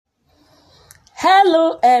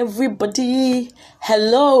Hello everybody.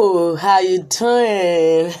 Hello, how you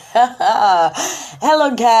doing?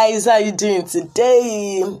 Hello guys, how you doing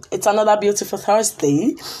today? It's another beautiful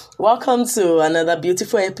Thursday. Welcome to another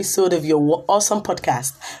beautiful episode of your awesome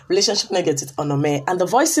podcast, Relationship Negative Onome. And the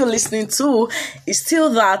voice you're listening to is still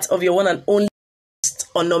that of your one and only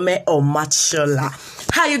Onome Omachola.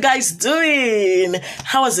 How you guys doing?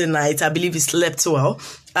 How was the night? I believe you slept well.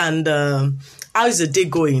 And how is the day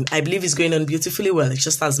going? I believe it's going on beautifully well. It's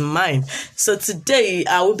just as mine. So today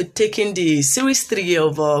I will be taking the series 3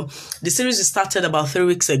 of the series we started about 3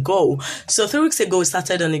 weeks ago. So 3 weeks ago we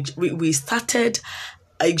started a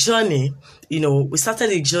journey. We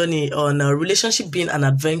started a journey on a relationship being an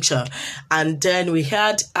adventure. And then we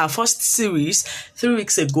had our first series 3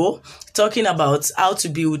 weeks ago talking about how to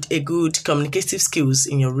build a good communicative skills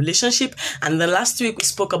in your relationship. And then last week we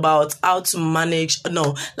spoke about last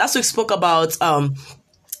week spoke about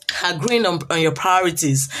agreeing on your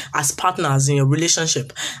priorities as partners in your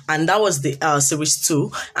relationship, and that was the series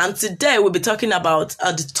 2. And today we'll be talking about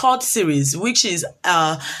the third series, which is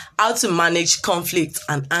how to manage conflict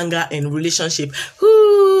and anger in relationship.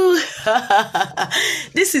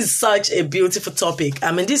 This is such a beautiful topic.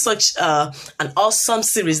 I mean, this is such an awesome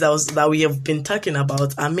series that we have been talking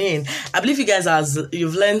about. I mean, I believe you guys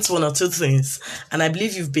you've learned one or two things, and I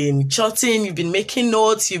believe you've been jotting, you've been making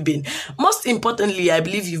notes, most importantly, I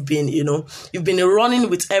believe you've been running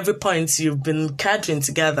with every point you've been gathering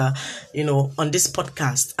together, on this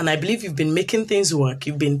podcast. And I believe you've been making things work.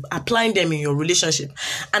 You've been applying them in your relationship.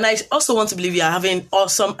 And I also want to believe you are having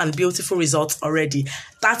awesome and beautiful results already.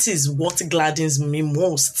 That is what gladdens me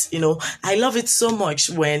most. I love it so much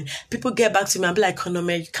when people get back to me and be like,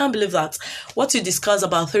 Onome, you can't believe that what you discussed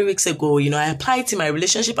about 3 weeks ago, I applied to my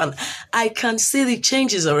relationship and I can see the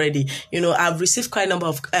changes already. I've received quite a number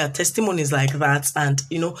of testimonies like that. And,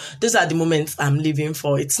 those are the moments I'm living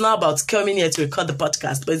for. It's not about coming here to record the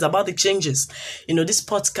podcast, but it's about the changes. This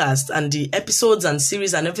podcast and the episodes and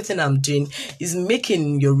series and everything I'm doing is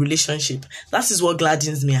making your relationship. That is what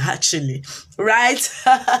gladdens me, actually. Right?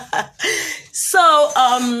 So,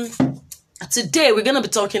 today we're going to be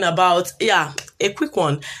talking about, a quick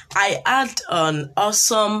one. I had an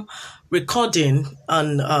awesome recording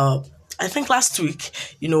on, I think last week,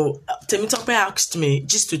 Temitope asked me,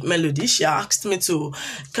 Gist with Melody, she asked me to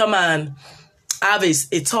come and have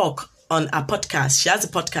a talk on a podcast. She has a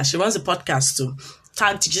podcast. She runs a podcast too,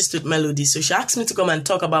 tagged Gist with Melody. So she asked me to come and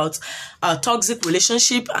talk about a toxic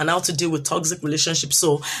relationship and how to deal with toxic relationships.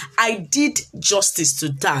 So I did justice to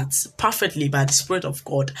that perfectly by the Spirit of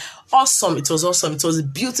God. Awesome. It was awesome. It was a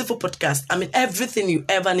beautiful podcast. I mean, everything you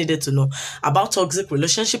ever needed to know about toxic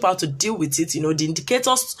relationship, how to deal with it, the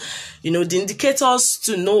indicators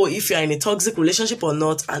to know if you're in a toxic relationship or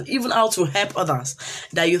not, and even how to help others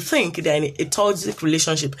that you think they're in a toxic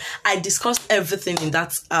relationship. I discussed everything in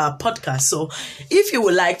that podcast. So if you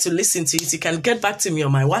would like to listen to it, you can get back to me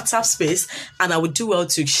on my WhatsApp space, and I would do well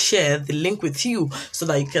to share the link with you so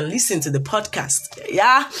that you can listen to the podcast.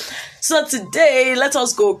 Yeah. So today, let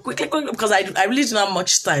us go quickly because I really don't have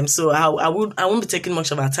much time. So I won't be taking much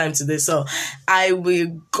of our time today. So I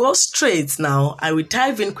will go straight now. I will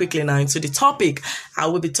dive in quickly now into the topic I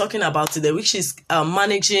will be talking about today, which is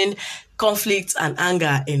managing conflict and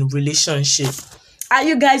anger in relationship. Are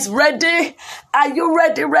you guys ready? Are you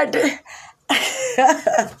ready?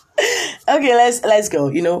 Okay, let's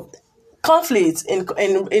go. Conflict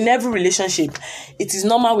in every relationship, it is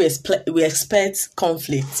normal. We expect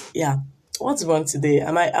conflict. Yeah. What's wrong today?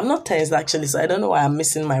 I'm not tense actually, so I don't know why I'm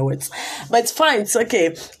missing my words. But it's fine. It's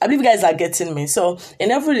okay. I believe you guys are getting me. So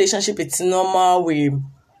in every relationship, it's normal. We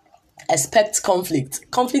expect conflict.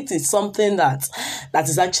 Conflict is something that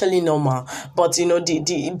is actually normal. But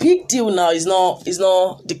the big deal now is not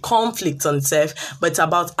the conflict on itself, but it's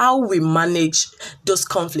about how we manage those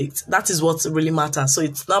conflicts. That is what really matters. So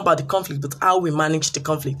it's not about the conflict, but how we manage the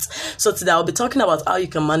conflict. So today I'll be talking about how you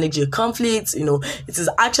can manage your conflict. It is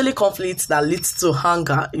actually conflict that leads to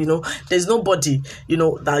anger. There's nobody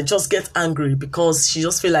that just gets angry because she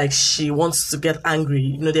just feel like she wants to get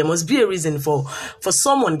angry. There must be a reason for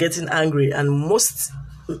someone getting angry, and most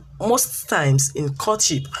times in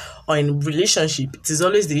courtship or in relationship, it is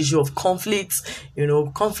always the issue of conflict,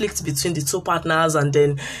 conflict between the two partners, and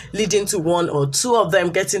then leading to one or two of them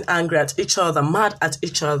getting angry at each other, mad at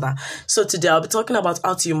each other. So today I'll be talking about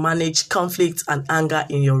how to manage conflict and anger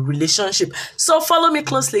in your relationship. So follow me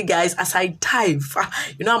closely, guys, as I dive.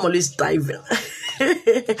 I'm always diving.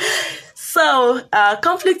 So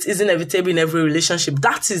conflict is inevitable in every relationship.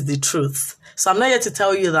 That is the truth. So I'm not here to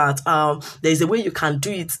tell you that there is a way you can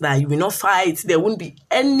do it, that you will not fight. There won't be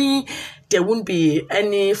any there won't be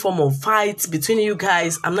any form of fight between you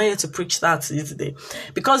guys. I'm not here to preach that today,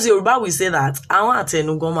 because Yoruba will say that I want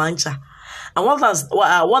to go mancha. And what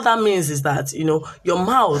that means is that, your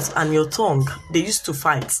mouth and your tongue, they used to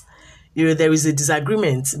fight. There is a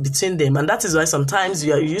disagreement between them, and that is why sometimes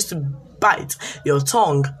you used to bite your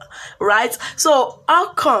tongue, right? So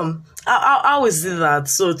how come? How is it that?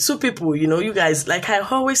 So two people, you guys, like I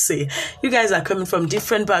always say, you guys are coming from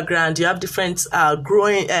different backgrounds. You have different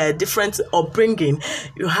different upbringing.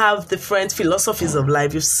 You have different philosophies of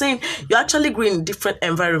life. You actually grow in different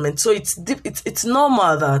environments. So it's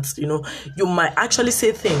normal that, you might actually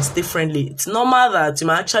say things differently. It's normal that you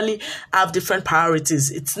might actually have different priorities.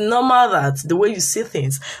 It's normal that the way you see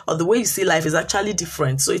things or the way you see life is actually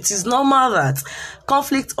different. So it is normal that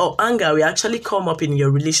conflict or anger will actually come up in your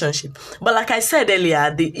relationship. But like I said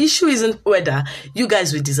earlier, the issue isn't whether you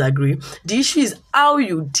guys will disagree. The issue is how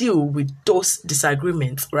you deal with those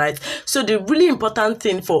disagreements, right? So the really important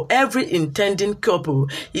thing for every intending couple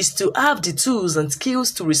is to have the tools and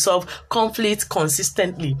skills to resolve conflict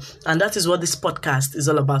consistently. And that is what this podcast is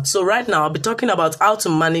all about. So right now, I'll be talking about how to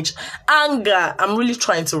manage anger. I'm really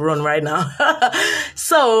trying to run right now.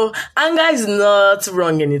 So anger is not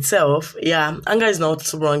wrong in itself. Yeah, anger is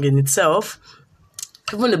not wrong in itself.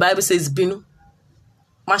 Even the Bible says, Binu,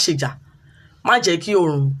 Mashija, Majeki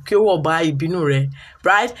Orun, Kyo Ba Ibinu Re,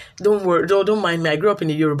 right? Don't worry, don't mind me. I grew up in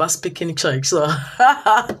a Yoruba speaking church, so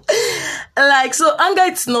so anger,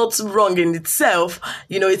 it's not wrong in itself.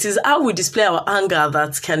 It is how we display our anger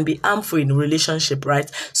that can be harmful in a relationship,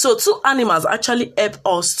 right? So two animals actually help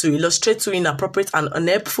us to illustrate two inappropriate and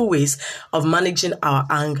unhelpful ways of managing our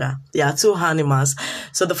anger. There are two animals.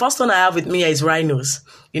 So the first one I have with me is rhinos.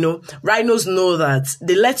 Rhinos know that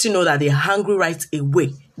they let you know that they're hungry right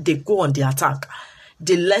away. They go on the attack.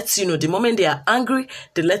 They let you know the moment they are angry,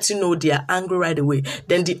 they let you know they are angry right away.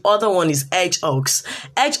 Then the other one is hedgehogs.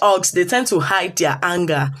 Hedgehogs, they tend to hide their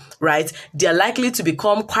anger, right? They are likely to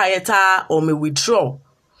become quieter or may withdraw.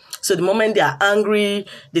 So the moment they are angry,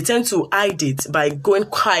 they tend to hide it by going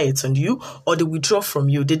quiet on you, or they withdraw from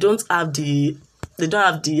you. They don't have the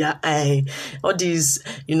all these,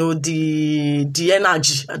 the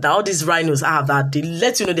energy that all these rhinos have, that they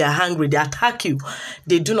let you know they are hungry, they attack you.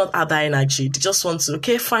 They do not have that energy. They just want to,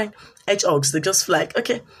 okay, fine. Hedgehogs, they just feel like,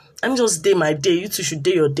 okay, I'm just day my day, you two should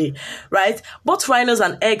day your day, right? Both rhinos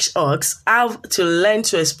and hedgehogs have to learn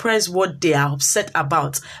to express what they are upset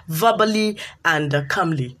about verbally and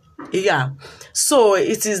calmly. Yeah. So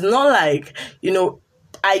it is not like,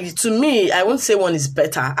 to me, I won't say one is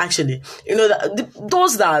better, actually.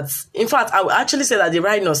 Those that, in fact, I would actually say that the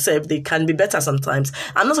rhinos, they can be better sometimes.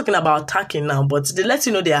 I'm not talking about attacking now, but they let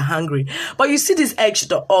you know they are hungry. But you see these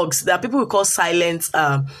hedgehogs, there are people who call silent,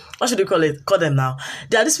 what should we call them now?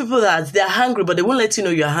 There are these people that they are hungry, but they won't let you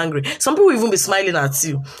know you are hungry. Some people will even be smiling at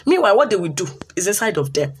you. Meanwhile, what they will do is inside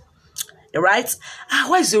of them. Right?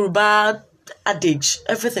 Why is Yoruba adage,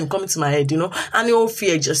 everything coming to my head, and your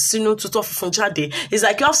fear just, to talk from Chade. It's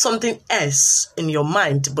like you have something else in your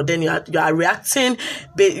mind, but then you are reacting,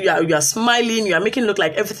 you are smiling, you are making it look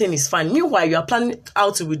like everything is fine. Meanwhile, you are planning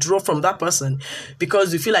how to withdraw from that person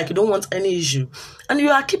because you feel like you don't want any issue, and you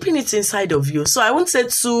are keeping it inside of you. So I won't say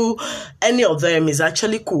any of them is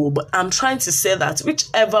actually cool, but I'm trying to say that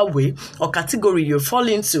whichever way or category you fall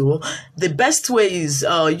into, the best way is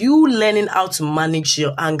you learning how to manage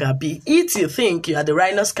your anger. Be it you think you are the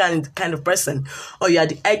rhinos kind of person, or you are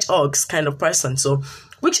the hedgehogs kind of person. So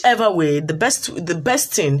whichever way, the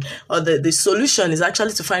best thing or the solution is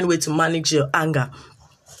actually to find a way to manage your anger.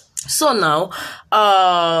 So now,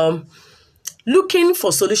 looking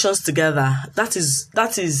for solutions together, that is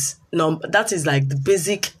like the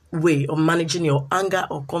basic way of managing your anger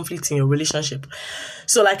or conflict in your relationship.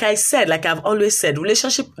 So like I said, like I've always said,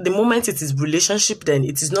 relationship, the moment it is relationship, then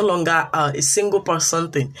it is no longer a single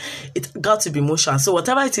person thing. It got to be mutual. So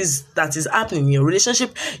whatever it is that is happening in your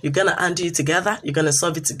relationship, you're going to handle it together. You're going to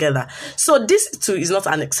solve it together. So this too is not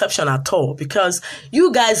an exception at all, because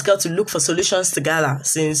you guys got to look for solutions together,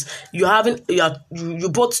 since you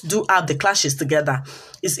both do have the clashes together.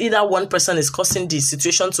 It's either one person is causing the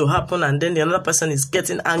situation to happen and then the other person is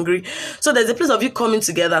getting angry. So there's a place of you coming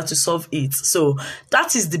together to solve it. So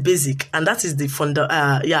that is the basic, and that is the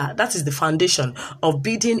foundation of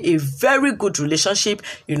building a very good relationship,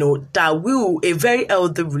 a very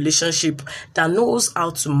healthy relationship that knows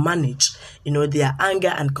how to manage, their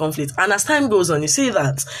anger and conflict. And as time goes on, you see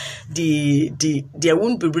that there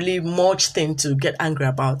won't be really much thing to get angry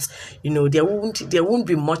about. There won't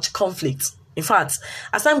be much conflict. In fact,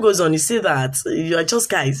 as time goes on, you see that you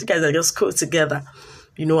guys are just cool together.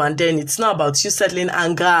 and then it's not about you settling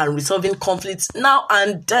anger and resolving conflicts now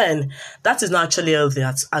and then. That is not actually healthy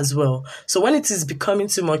as well. So when it is becoming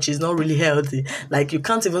too much, it's not really healthy. Like, you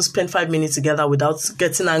can't even spend 5 minutes together without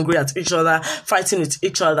getting angry at each other, fighting with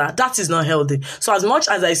each other. That is not healthy. So as much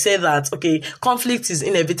as I say that, okay, conflict is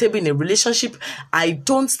inevitable in a relationship, I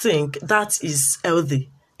don't think that is healthy.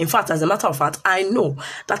 In fact, as a matter of fact, I know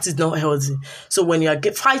that is not healthy. So when you are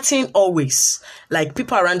fighting always, like,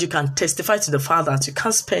 people around you can testify to the fact that you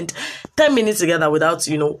can't spend 10 minutes together without,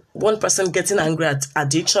 one person getting angry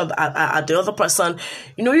at each other, at the other person.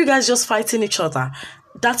 You guys just fighting each other.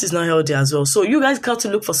 That is not healthy as well. So you guys got to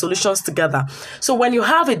look for solutions together. So when you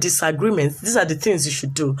have a disagreement, these are the things you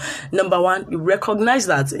should do. Number one, you recognize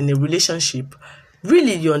that in a relationship,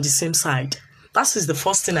 really you're on the same side. That is the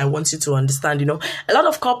first thing I want you to understand. A lot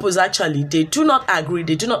of couples, actually, they do not agree.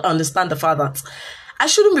 They do not understand the fact that I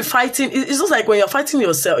shouldn't be fighting. It's just like when you're fighting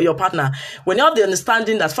your partner. When you have the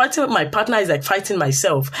understanding that fighting with my partner is like fighting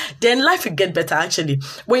myself, then life will get better, actually.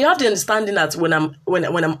 When you have the understanding that when I'm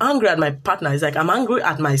angry at my partner, it's like I'm angry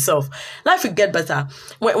at myself, life will get better.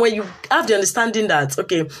 When you have the understanding that,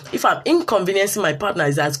 okay, if I'm inconveniencing my partner,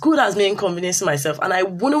 is as good as me inconveniencing myself, and I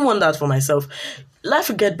wouldn't want that for myself, life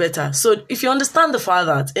will get better. So if you understand the fact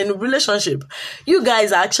that in a relationship, you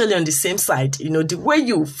guys are actually on the same side, the way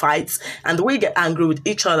you fight and the way you get angry with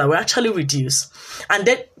each other will actually reduce. And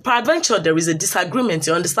then peradventure there is a disagreement,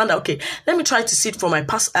 you understand that, okay, let me try to see it from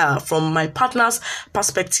my partner's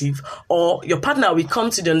perspective, or your partner will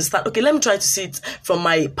come to the understand, okay, let me try to see it from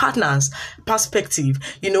my partner's perspective.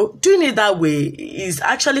 Doing it that way is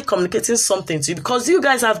actually communicating something to you, because you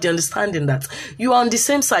guys have the understanding that you are on the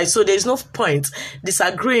same side. So there's no point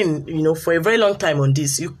disagreeing, for a very long time on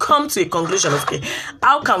this. You come to a conclusion of, okay,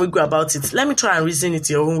 how can we go about it? Let me try and reason it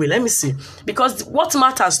your own way. Let me see. Because what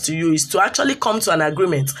matters to you is to actually come to an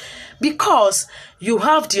agreement, because you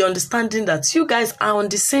have the understanding that you guys are on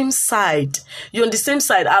the same side. You're on the same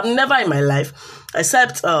side. I've never in my life,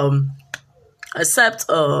 except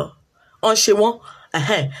Onshewon,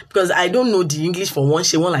 because I don't know the English for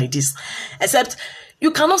Onshewon like this, except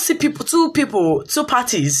you cannot see two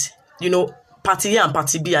parties, party A and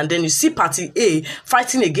party B, and then you see party A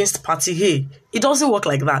fighting against party A. It doesn't work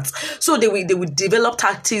like that. So they will develop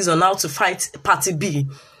tactics on how to fight party B.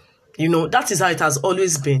 That is how it has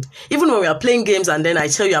always been. Even when we are playing games and then I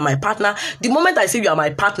tell you are my partner, the moment I say you are my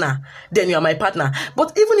partner, then you are my partner.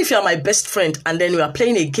 But even if you are my best friend and then we are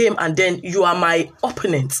playing a game and then you are my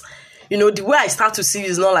opponent, the way I start to see you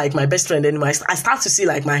is not like my best friend anymore. I start to see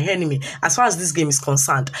like my enemy as far as this game is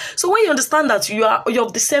concerned. So when you understand that you're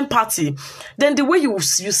of the same party, then the way you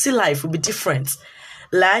see life will be different.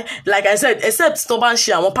 Like I said, except stubborn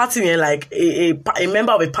shit and one party, like a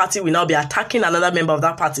member of a party will now be attacking another member of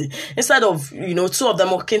that party, instead of, two of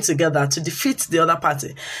them working together to defeat the other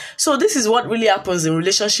party. So this is what really happens in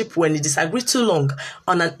relationship when you disagree too long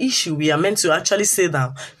on an issue we are meant to actually sit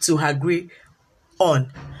down to agree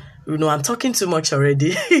on. I'm talking too much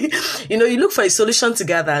already. You look for a solution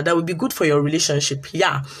together that would be good for your relationship.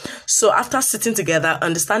 Yeah. So after sitting together,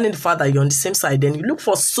 understanding the fact that you're on the same side, then you look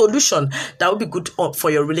for a solution that would be good for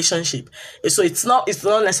your relationship. So it's not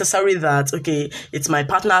necessary that, okay, it's my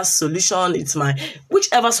partner's solution, it's my,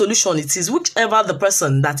 whichever solution it is, whichever the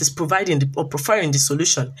person that is providing or preferring the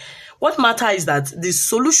solution. What matters is that the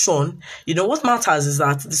solution, what matters is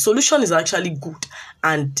that the solution is actually good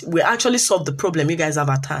and we actually solve the problem you guys have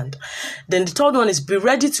at hand. Then the third one is be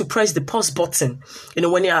ready to press the pause button.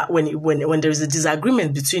 When there is a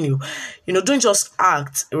disagreement between you, don't just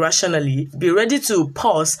act irrationally. Be ready to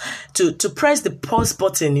pause, to press the pause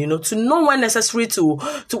button, to know when necessary to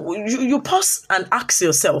you pause and ask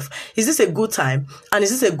yourself, is this a good time? And is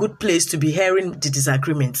this a good place to be hearing the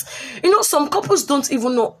disagreements? Some couples don't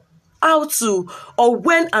even know how to or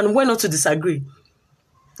when not to disagree.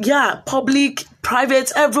 Yeah, public,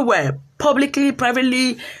 private, everywhere. Publicly,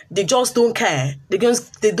 privately, they just don't care. They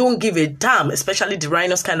don't give a damn, especially the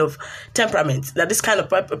rhinos kind of temperament. That this kind of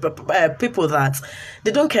people that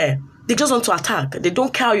they don't care. They just want to attack. They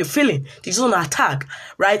don't care how you're feeling. They just want to attack,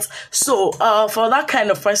 right? So for that kind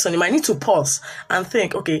of person, you might need to pause and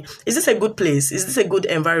think, okay, is this a good place? Is this a good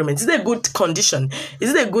environment? Is it a good condition?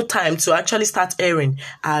 Is it a good time to actually start airing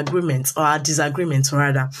our agreements or our disagreements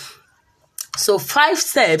rather? So 5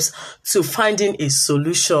 steps to finding a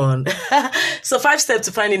solution. So 5 steps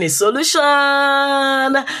to finding a solution.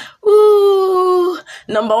 Ooh.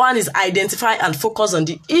 Number 1 is identify and focus on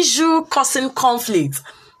the issue causing conflict.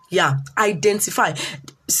 Yeah, identify.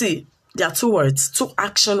 See, there are 2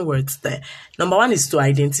 action words there. Number 1 is to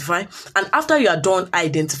identify. And after you are done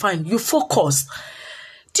identifying, you focus.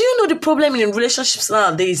 Do you know the problem in relationships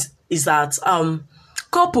nowadays is that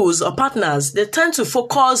couples or partners, they tend to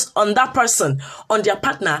focus on that person, on their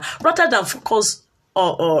partner, rather than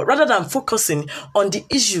focusing on the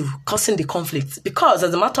issue causing the conflict. Because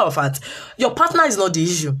as a matter of fact, your partner is not the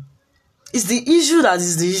issue. It's the issue that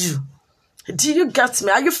is the issue. Do you get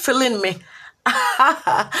me? Are you feeling me?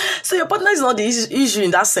 So your partner is not the issue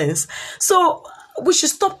in that sense. So we should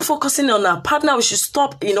stop focusing on our partner. We should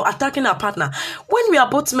stop, attacking our partner. When we are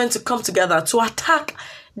both meant to come together to attack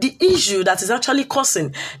the issue that is actually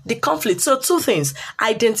causing the conflict. So two things: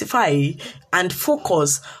 identify and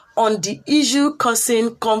focus on the issue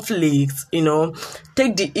causing conflict.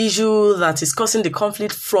 Take the issue that is causing the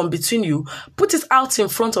conflict from between you, put it out in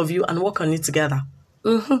front of you, and work on it together.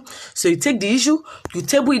 So you take the issue, you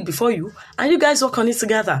table it before you, and you guys work on it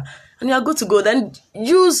together, and you are good to go. Then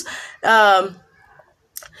use the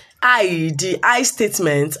I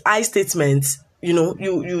statement.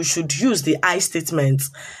 You should use the I statement.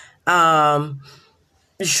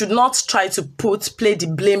 You should not try to play the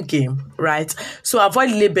blame game, right? So avoid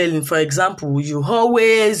labeling. For example, you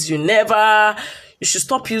always, you never. You should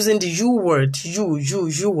stop using the you word, you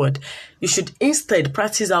word. You should instead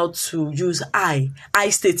practice how to use I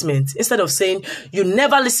statement. Instead of saying, you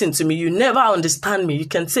never listen to me, you never understand me, you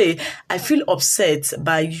can say, I feel upset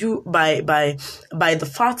by you, by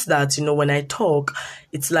the fact that, when I talk,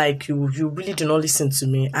 it's like you really do not listen to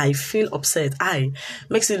me. I feel upset. I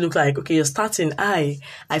makes it look like, okay, you're starting. I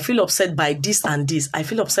feel upset by this and this. I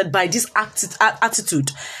feel upset by this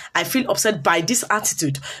attitude. I feel upset by this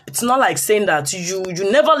attitude. It's not like saying that you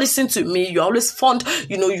never listen to me. You're always fond.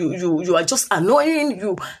 You are just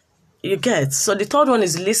annoying. You get. So the third one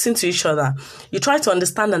is listen to each other. You try to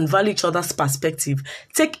understand and value each other's perspective.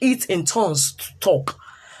 Take it in turns to talk.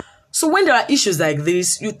 So when there are issues like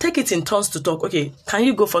this, you take it in turns to talk. Okay, can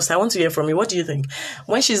you go first? I want to hear from you. What do you think?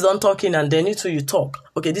 When she's done talking and then you talk.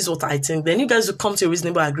 Okay, this is what I think. Then you guys will come to a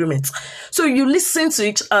reasonable agreement. So you listen to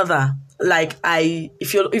each other. Like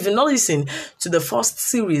if you're not listening to the first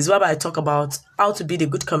series where I talk about how to build a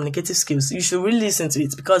good communicative skills, you should really listen to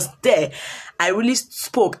it, because there I really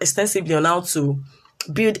spoke extensively on how to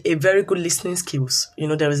build a very good listening skills.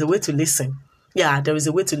 There is a way to listen. Yeah, there is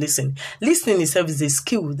a way to listen. Listening itself is a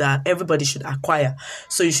skill that everybody should acquire.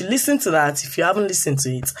 So you should listen to that if you haven't listened to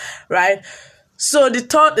it, right? So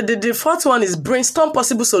the fourth one is brainstorm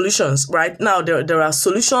possible solutions, right? Now there are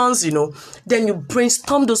solutions, then you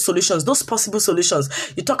brainstorm those solutions, those possible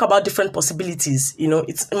solutions. You talk about different possibilities,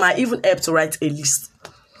 it might even help to write a list.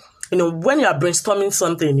 When you are brainstorming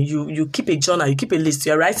something, you keep a journal, you keep a list,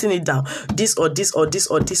 you're writing it down, this or this or this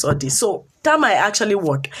or this or this. So that might actually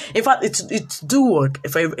work. In fact, it do work.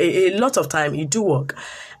 If a lot of time, it do work.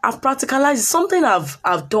 I've practicalized something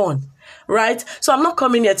I've done, right? So I'm not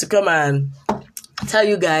coming here to come and tell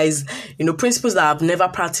you guys, principles that I've never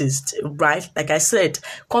practiced, right? Like I said,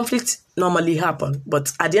 conflict normally happen,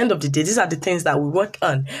 but at the end of the day, these are the things that we work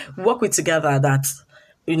with together that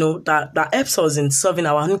that helps us in solving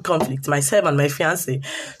our own conflict, myself and my fiancé.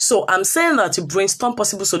 So I'm saying that you brainstorm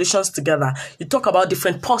possible solutions together. You talk about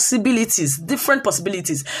different possibilities,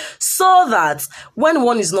 so that when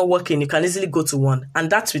one is not working, you can easily go to one. And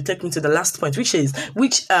that will take me to the last point, which says,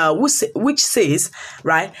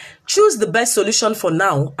 right, choose the best solution for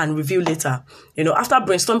now and review later. After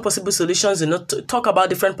brainstorm possible solutions, talk about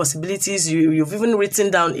different possibilities. You've even written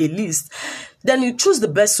down a list. Then you choose the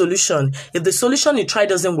best solution. If the solution you try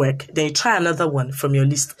doesn't work, then you try another one from your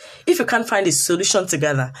list. If you can't find a solution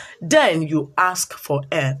together, then you ask for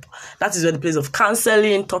help. That is where the place of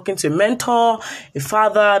counseling, talking to a mentor, a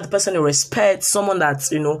father, the person you respect, someone that,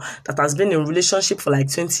 that has been in a relationship for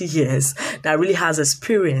like 20 years, that really has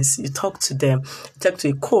experience. You talk to them, you talk to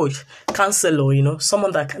a coach, counselor,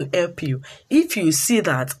 someone that can help you. If you see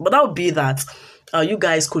that, but that would be that you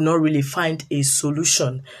guys could not really find a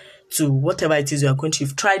solution to whatever it is you are going to.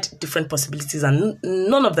 You've tried different possibilities and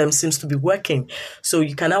none of them seems to be working. So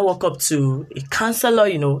you can now walk up to a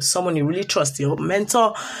counselor, someone you really trust, your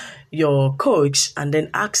mentor, your coach, and then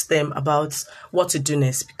ask them about what to do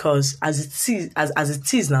next. Because as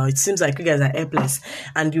it is now, it seems like you guys are helpless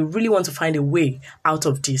and you really want to find a way out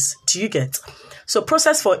of this. Do you get? So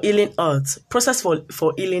process for healing hurt. Process for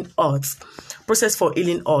healing hurt. Process for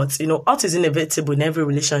healing hurt. Hurt is inevitable in every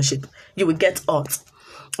relationship. You will get hurt.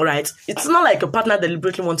 All right. It's not like your partner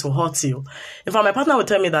deliberately wants to hurt you. In fact, my partner will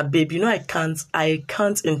tell me that, babe, I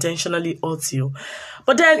can't intentionally hurt you.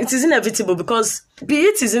 But then it is inevitable, because be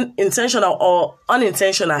it is intentional or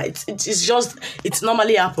unintentional, it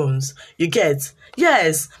normally happens. You get?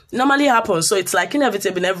 Yes, normally happens. So it's like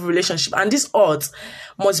inevitable in every relationship. And this hurt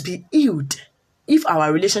must be healed. if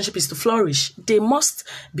our relationship is to flourish, they must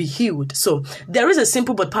be healed. So there is a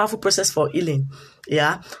simple but powerful process for healing.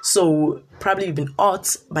 Yeah. So probably you've been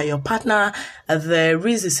hurt by your partner. There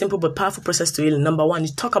is a simple but powerful process to healing. Number one, you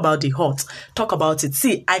talk about the hurt. Talk about it.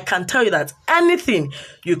 See, I can tell you that anything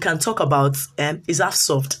you can talk about is half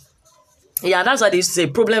solved. Yeah, that's why they used to say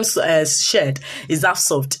problems shared is half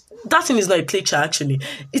solved. That thing is not a cliche, actually.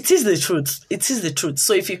 It is the truth. It is the truth.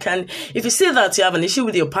 So if you see that you have an issue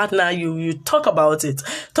with your partner, you talk about it.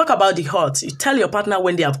 Talk about the hurt. You tell your partner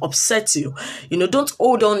when they have upset you. Don't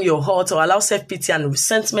hold on your hurt or allow self-pity and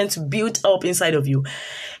resentment to build up inside of you.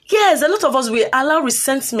 Yes, a lot of us, we allow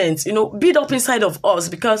resentment, build up inside of us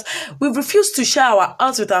because we refuse to share our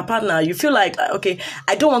hearts with our partner. You feel like, okay,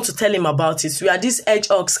 I don't want to tell him about it. We are this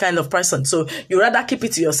hedgehogs kind of person. So you rather keep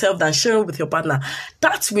it to yourself than sharing with your partner.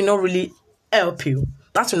 That will not really help you.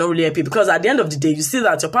 That will not really help you because at the end of the day, you see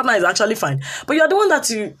that your partner is actually fine. But you're the one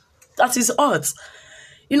that is hurt.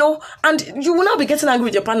 And you will not be getting angry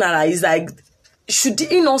with your partner. It's like, should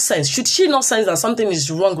she not sense that something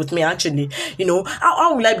is wrong with me, actually?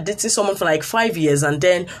 How will I be dating someone for like 5 years and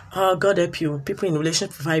then, oh, God help you, people in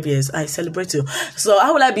relationship for 5 years, I celebrate you. So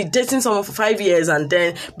how will I be dating someone for 5 years and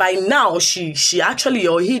then by now she actually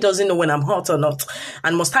or he doesn't know when I'm hot or not?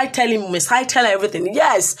 And must I tell her everything?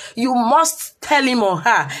 Yes, you must tell him or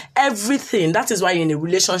her everything. That is why you're in a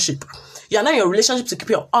relationship. You're not in a relationship to keep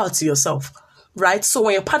your heart to yourself, right? So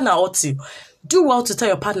when your partner hurts you, do well to tell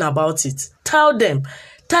your partner about it. Tell him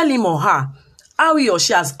or her how he or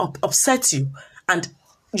she has upset you and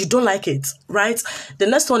you don't like it, right? The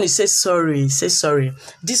next one is say sorry.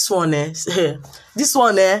 This one, it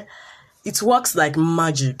works like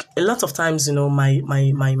magic. A lot of times,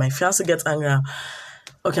 my fiance gets angry.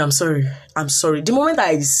 Okay, I'm sorry. The moment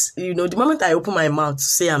I open my mouth to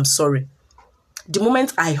say I'm sorry, the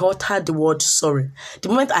moment I uttered the word sorry, the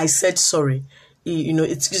moment I said sorry,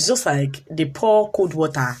 it's just like they pour cold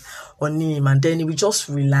water on him and then he will just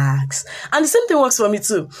relax. And the same thing works for me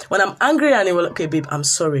too. When I'm angry and he will, okay, babe, I'm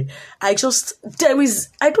sorry. I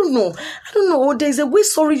don't know. There's a way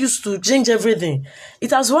sorry used to change everything. It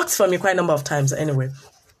has worked for me quite a number of times anyway.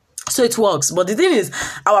 So it works. But the thing is,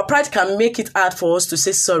 our pride can make it hard for us to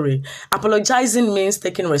say sorry. Apologizing means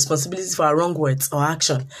taking responsibility for our wrong words or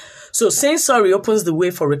action. So saying sorry opens the way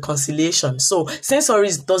for reconciliation. So saying sorry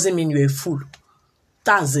doesn't mean you're a fool.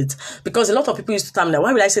 That's it. Because a lot of people used to tell me that,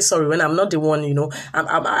 why will I say sorry when I'm not the one,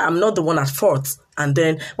 I'm not the one at fault. And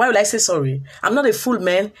then, why will I say sorry? I'm not a fool,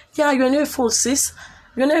 man. Yeah, you're not a fool, sis.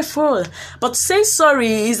 You're not a fool. But saying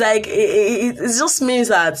sorry is like, it just means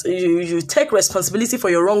that you take responsibility for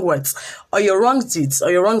your wrong words or your wrong deeds or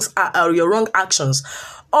your wrong actions.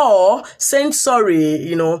 Or saying sorry,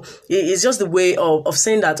 is just the way of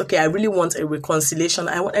saying that, okay, I really want a reconciliation.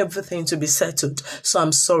 I want everything to be settled. So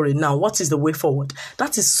I'm sorry. Now, what is the way forward?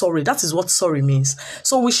 That is sorry. That is what sorry means.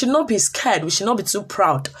 So we should not be scared. We should not be too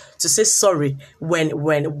proud to say sorry when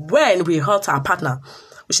we hurt our partner.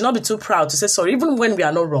 We should not be too proud to say sorry, even when we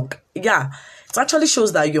are not wrong. Yeah. It actually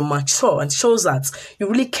shows that you're mature and shows that you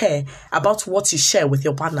really care about what you share with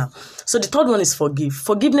your partner. So the third one is forgive.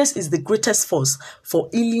 Forgiveness is the greatest force for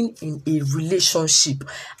healing in a relationship.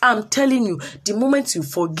 I'm telling you, the moment you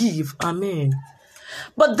forgive, amen.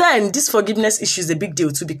 But then this forgiveness issue is a big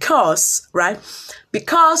deal too because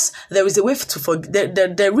there is a way to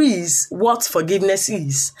forgive. There is what forgiveness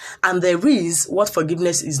is and there is what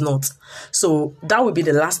forgiveness is not. So that will be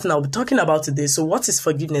the last thing I'll be talking about today. So what is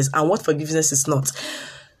forgiveness and what forgiveness is not?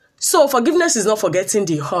 So forgiveness is not forgetting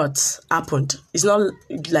the hurt happened. It's not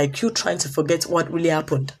like you trying to forget what really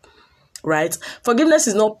happened, right? Forgiveness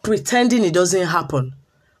is not pretending it doesn't happen.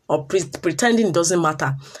 Or pretending it doesn't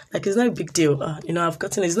matter. Like, it's not a big deal. I've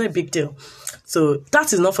gotten it. It's not a big deal. So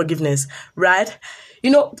that is not forgiveness, right?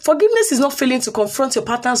 Forgiveness is not failing to confront your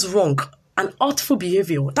partner's wrong and hurtful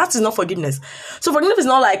behavior. That is not forgiveness. So forgiveness is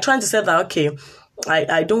not like trying to say that, okay,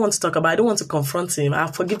 I don't want to talk about it. I don't want to confront him.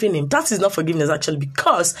 I've forgiven him. That is not forgiveness, actually,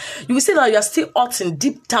 because you will see that you are still hurting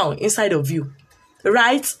deep down inside of you,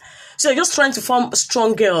 right? So you're just trying to form a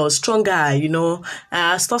strong girl, strong guy,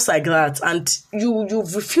 stuff like that. And you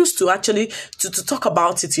refuse to actually to talk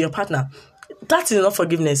about it to your partner. That is not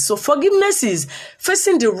forgiveness. So forgiveness is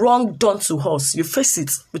facing the wrong done to us. You face it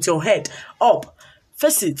with your head up.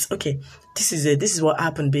 Face it. Okay, this is it. This is what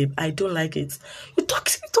happened, babe. I don't like it. You talk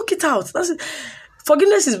it out. That's it.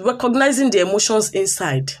 Forgiveness is recognizing the emotions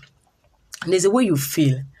inside. And there's a way you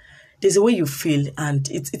feel. there's a way you feel and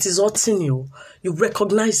it is hurting you. You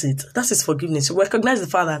recognize it. That is forgiveness. You recognize the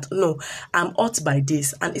fact that, no, I'm hurt by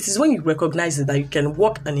this. And it is when you recognize it that you can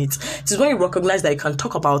work on it. It is when you recognize that you can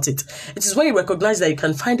talk about it. It is when you recognize that you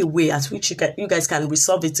can find a way at which you guys can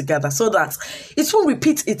resolve it together so that it won't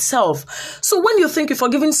repeat itself. So when you think you're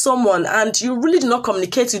forgiving someone and you really do not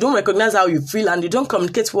communicate, you don't recognize how you feel and you don't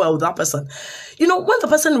communicate well with that person, when the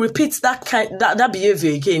person repeats that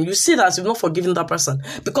behavior again, you see that you've not forgiven that person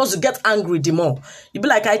because you get angry the more. You be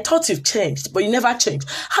like, I thought you've changed, but you never changed.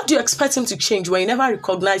 How do you expect him to change when you never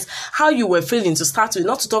recognize how you were feeling to start with,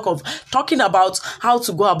 not to talk of talking about how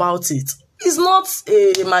to go about it? It's not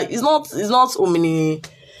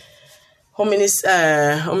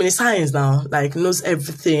science now, like knows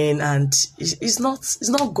everything, and it's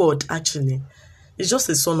not God actually. It's just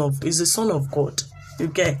a son of God. You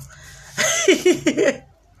get.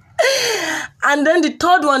 And then the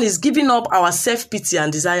third one is giving up our self-pity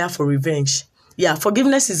and desire for revenge. Yeah,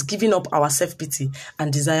 forgiveness is giving up our self-pity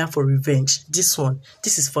and desire for revenge. This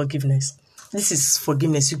is forgiveness. This is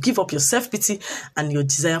forgiveness. You give up your self-pity and your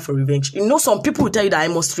desire for revenge. Some people will tell you that I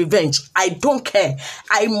must revenge. I don't care.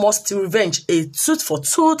 I must revenge. A tooth for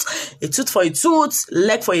tooth, a tooth for a tooth,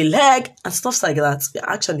 leg for a leg, and stuff like that. Yeah,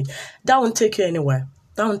 actually, that won't take you anywhere.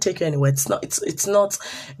 That won't take you anywhere. It's not,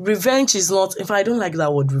 revenge is not, if I don't like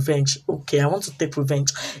that word revenge, okay, I want to take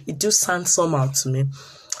revenge. It does sound somehow to me.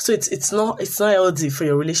 So it's not healthy for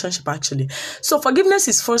your relationship actually. So forgiveness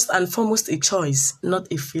is first and foremost a choice,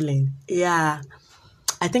 not a feeling. Yeah,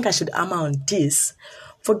 I think I should hammer on this.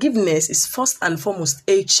 Forgiveness is first and foremost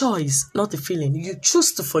a choice, not a feeling. You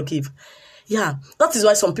choose to forgive. Yeah, that is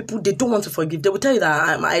why some people, they don't want to forgive. They will tell you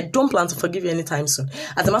that I don't plan to forgive you anytime soon.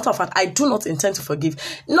 As a matter of fact, I do not intend to forgive.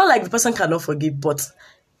 Not like the person cannot forgive, but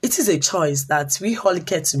it is a choice that we all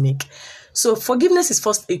get to make. So forgiveness is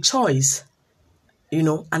first a choice,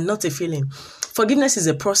 and not a feeling. Forgiveness is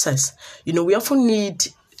a process. We often need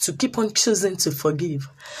to keep on choosing to forgive.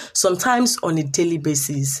 Sometimes on a daily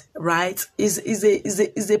basis, right? Is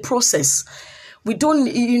a process. We don't,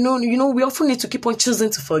 we often need to keep on choosing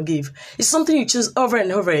to forgive. It's something you choose over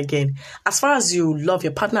and over again. As far as you love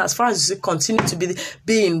your partner, as far as you continue to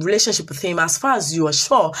be in relationship with him, as far as you are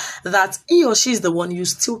sure that he or she is the one, you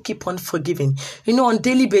still keep on forgiving. On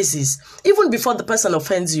daily basis. Even before the person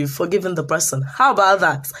offends you, forgiving the person. How about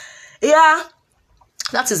that? Yeah.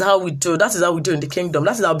 That is how we do. That is how we do in the kingdom.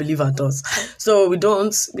 That is how believer does. So we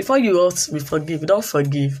don't, before you hurt, we forgive. We don't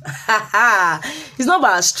forgive. It's not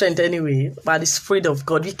by our strength anyway, by the Spirit of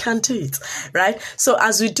God. We can do it, right? So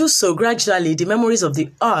as we do so, gradually, the memories of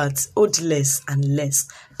the hurt hold less and less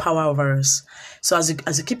power over us. So as you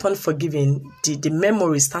keep on forgiving, the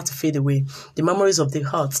memories start to fade away. The memories of the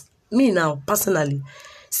hurt. Me now, personally,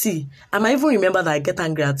 see, I might even remember that I get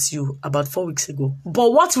angry at you about 4 weeks ago.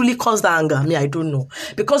 But what really caused that anger? I don't know.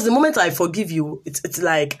 Because the moment I forgive you, it's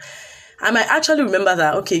like, I might actually remember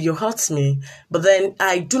that, okay, you hurt me. But then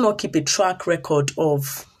I do not keep a track record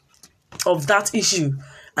of that issue.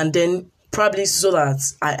 And then probably so that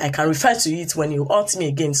I can refer to it when you hurt me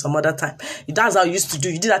again some other time. That's how you used to do.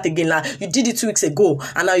 You did that again. Like, you did it 2 weeks ago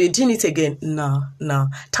and now you're doing it again. No.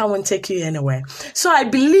 That won't take you anywhere. So I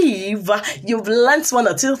believe you've learned one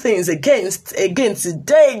or two things again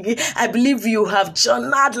today. I believe you have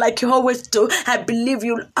journaled like you always do. I believe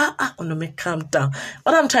you... calm down.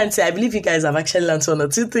 What I'm trying to say, I believe you guys have actually learned one or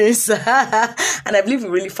two things. And I believe you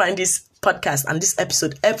really find this podcast and this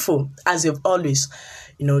episode helpful, as you've always,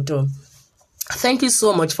 done. Thank you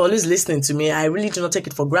so much for always listening to me. I really do not take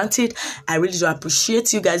it for granted. I really do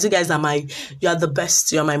appreciate you guys. You guys are you are the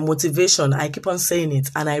best. You are my motivation. I keep on saying it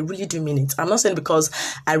and I really do mean it. I'm not saying because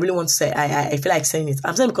I really want to say, I feel like saying it.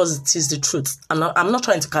 I'm saying because it is the truth. I'm not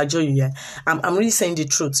trying to cajole you here. I'm really saying the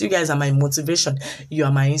truth. You guys are my motivation. You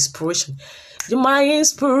are my inspiration. You're my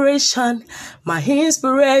inspiration. My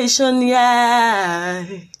inspiration, yeah.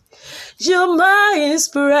 You're my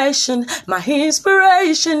inspiration,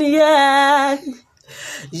 yeah.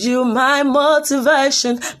 You're my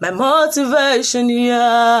motivation,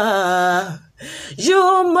 yeah.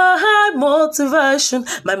 You're my motivation,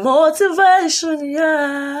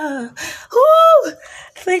 yeah. Woo!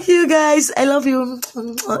 Thank you guys. I love you.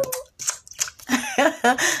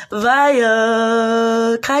 Bye.